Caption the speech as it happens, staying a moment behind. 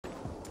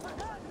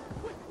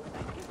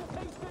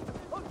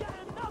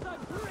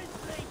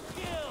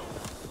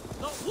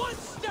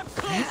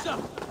closer!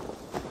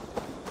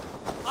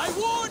 I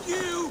warn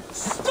you!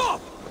 Stop!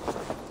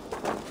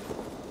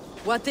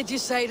 What did you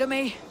say to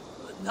me?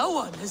 No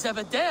one has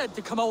ever dared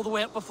to come all the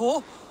way up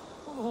before.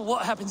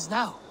 What happens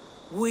now?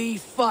 We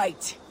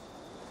fight.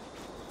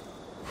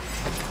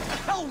 The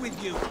hell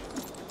with you!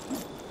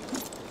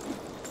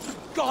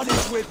 God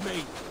is with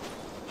me!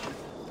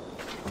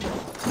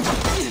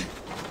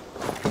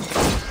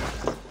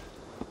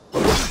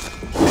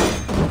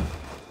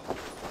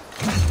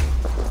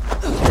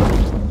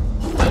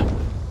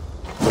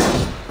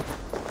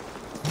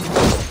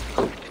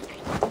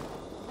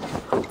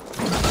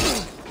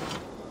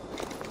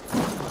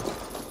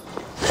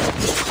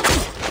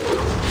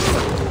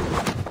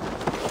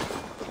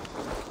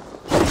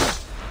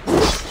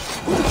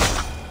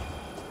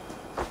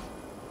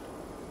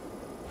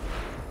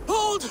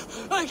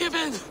 I give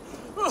in!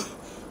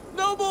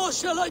 No more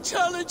shall I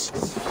challenge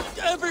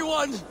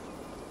everyone!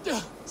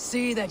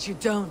 See that you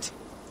don't.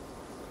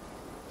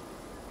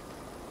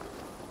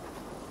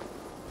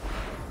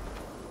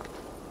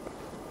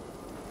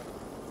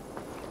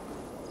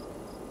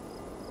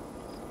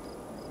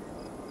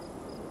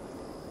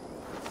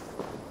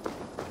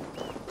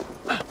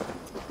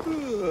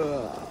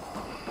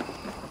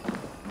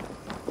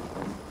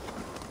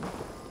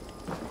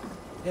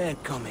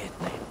 Kom hit,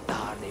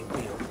 daar neem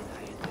je op.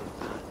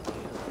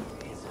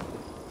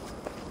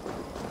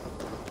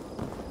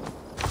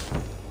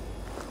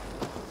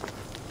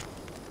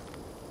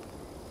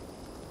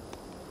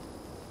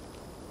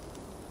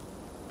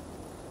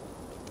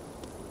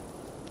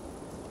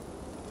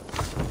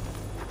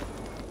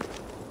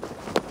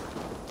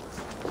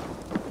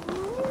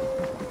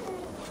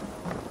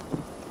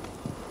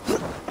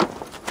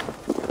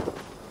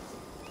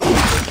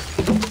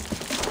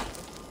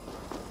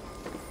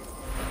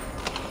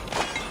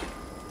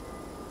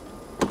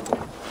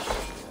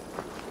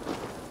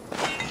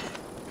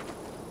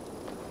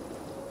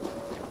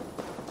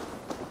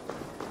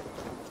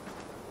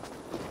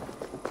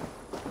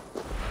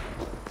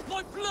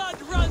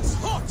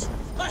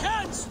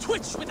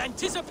 Twitch with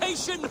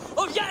anticipation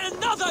of yet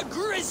another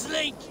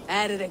grisly!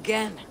 At it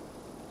again.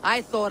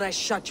 I thought I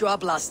shut you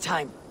up last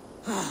time.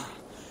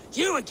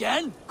 You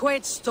again?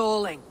 Quit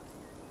stalling.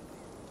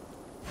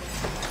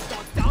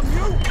 God damn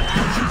you!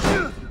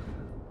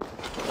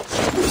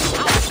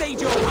 I'll save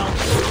your help!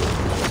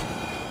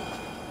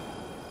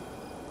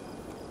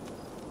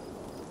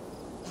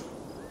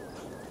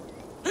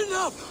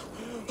 Enough!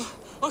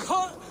 I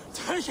can't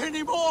take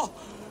any more!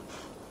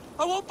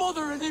 I won't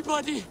bother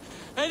anybody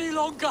any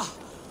longer!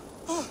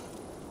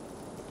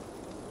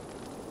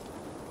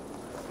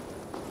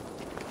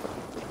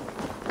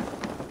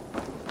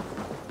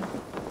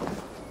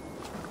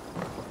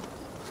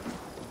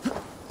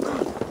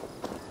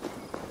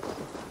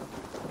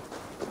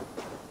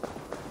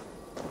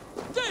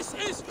 This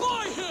is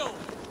my hill!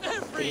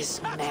 Every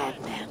This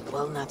madman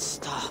will not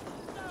stop.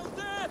 Down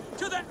there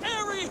to the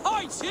airy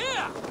heights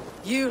here!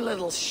 You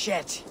little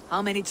shit.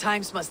 How many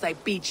times must I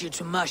beat you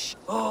to mush?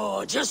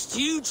 Oh, just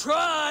you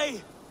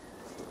try!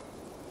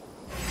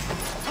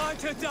 Time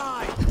to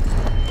die!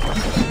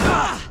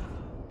 Ah!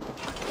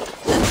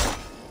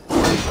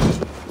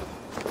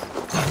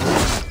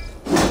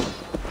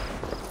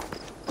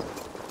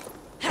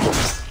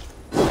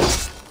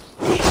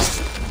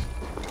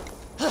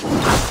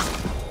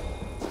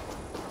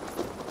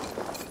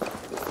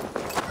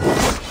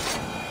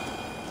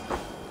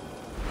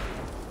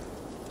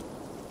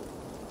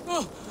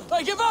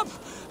 I give up!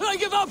 I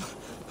give up!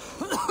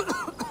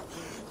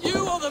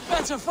 You are the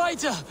better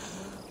fighter!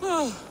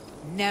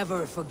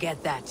 Never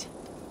forget that.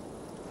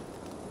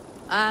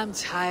 I'm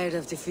tired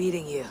of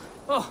defeating you.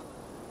 Oh,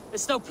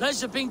 it's no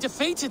pleasure being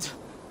defeated.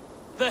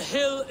 The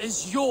hill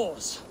is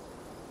yours.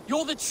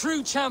 You're the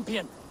true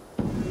champion.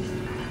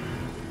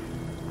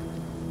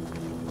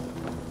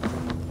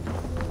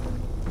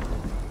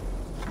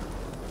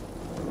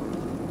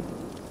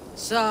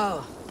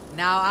 So,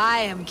 now I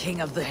am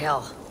king of the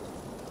hill.